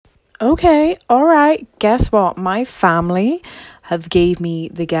Okay, all right. Guess what? My family have gave me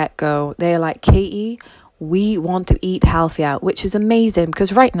the get-go. They're like, Katie, we want to eat healthier, which is amazing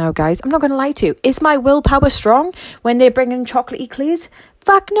because right now, guys, I'm not going to lie to you. Is my willpower strong when they bring in chocolate eclairs?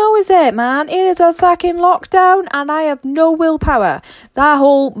 Fuck no, is it, man? It is a fucking lockdown and I have no willpower. That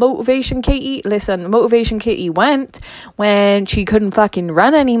whole Motivation Katie went when she couldn't fucking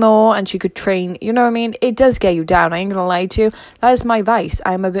run anymore and she could train, you know what I mean? It does get you down, I ain't gonna lie to you. That is my vice.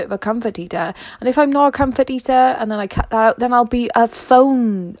 I'm a bit of a comfort eater. And if I'm not a comfort eater and then I cut that out, then I'll be a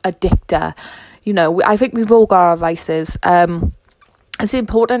phone addictor. You know, I think we've all got our vices. It's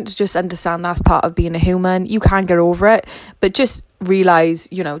important to just understand that's part of being a human. You can get over it, but just realise,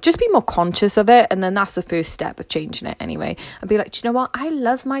 you know, just be more conscious of it. And then that's the first step of changing it anyway. And be like, do you know what? I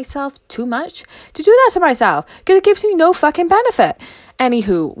love myself too much to do that to myself because it gives me no fucking benefit.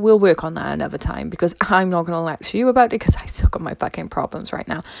 Anywho, we'll work on that another time because I'm not going to lecture you about it because I still got my fucking problems right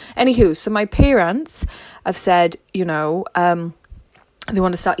now. Anywho, so my parents have said, you know, they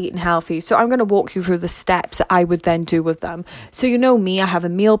want to start eating healthy. So I'm going to walk you through the steps that I would then do with them. So you know me, I have a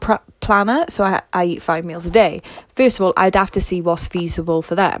meal planner. So I eat 5 meals a day. First of all, I'd have to see what's feasible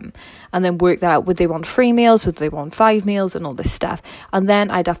for them. And then work that out. Would they want 3 meals? Would they want 5 meals? And all this stuff. And then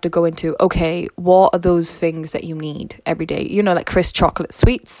I'd have to go into, okay, what are those things that you need every day? You know, like crisp chocolate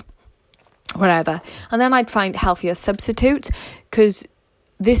sweets, whatever. And then I'd find healthier substitutes because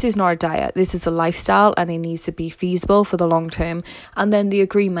this is not a diet, this is a lifestyle and it needs to be feasible for the long term. And then the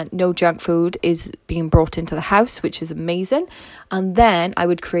agreement, no junk food is being brought into the house, which is amazing. And then I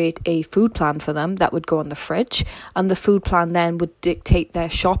would create a food plan for them that would go on the fridge. And the food plan then would dictate their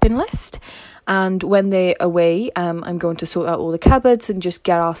shopping list. And when they're away, I'm going to sort out all the cupboards and just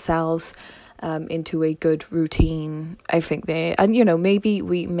get ourselves into a good routine. I think and you know, maybe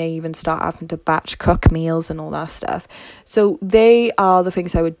we may even start having to batch cook meals and all that stuff. So they are the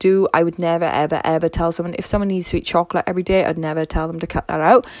things I would do. I would never ever tell someone, if someone needs sweet chocolate every day, I'd never tell them to cut that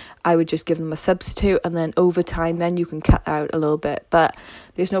out. I would just give them a substitute, and then over time then you can cut that out a little bit. But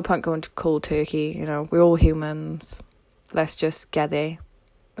there's no point going to cold turkey, you know, we're all humans. Let's just get there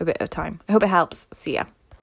a bit of time. I hope it helps. See ya.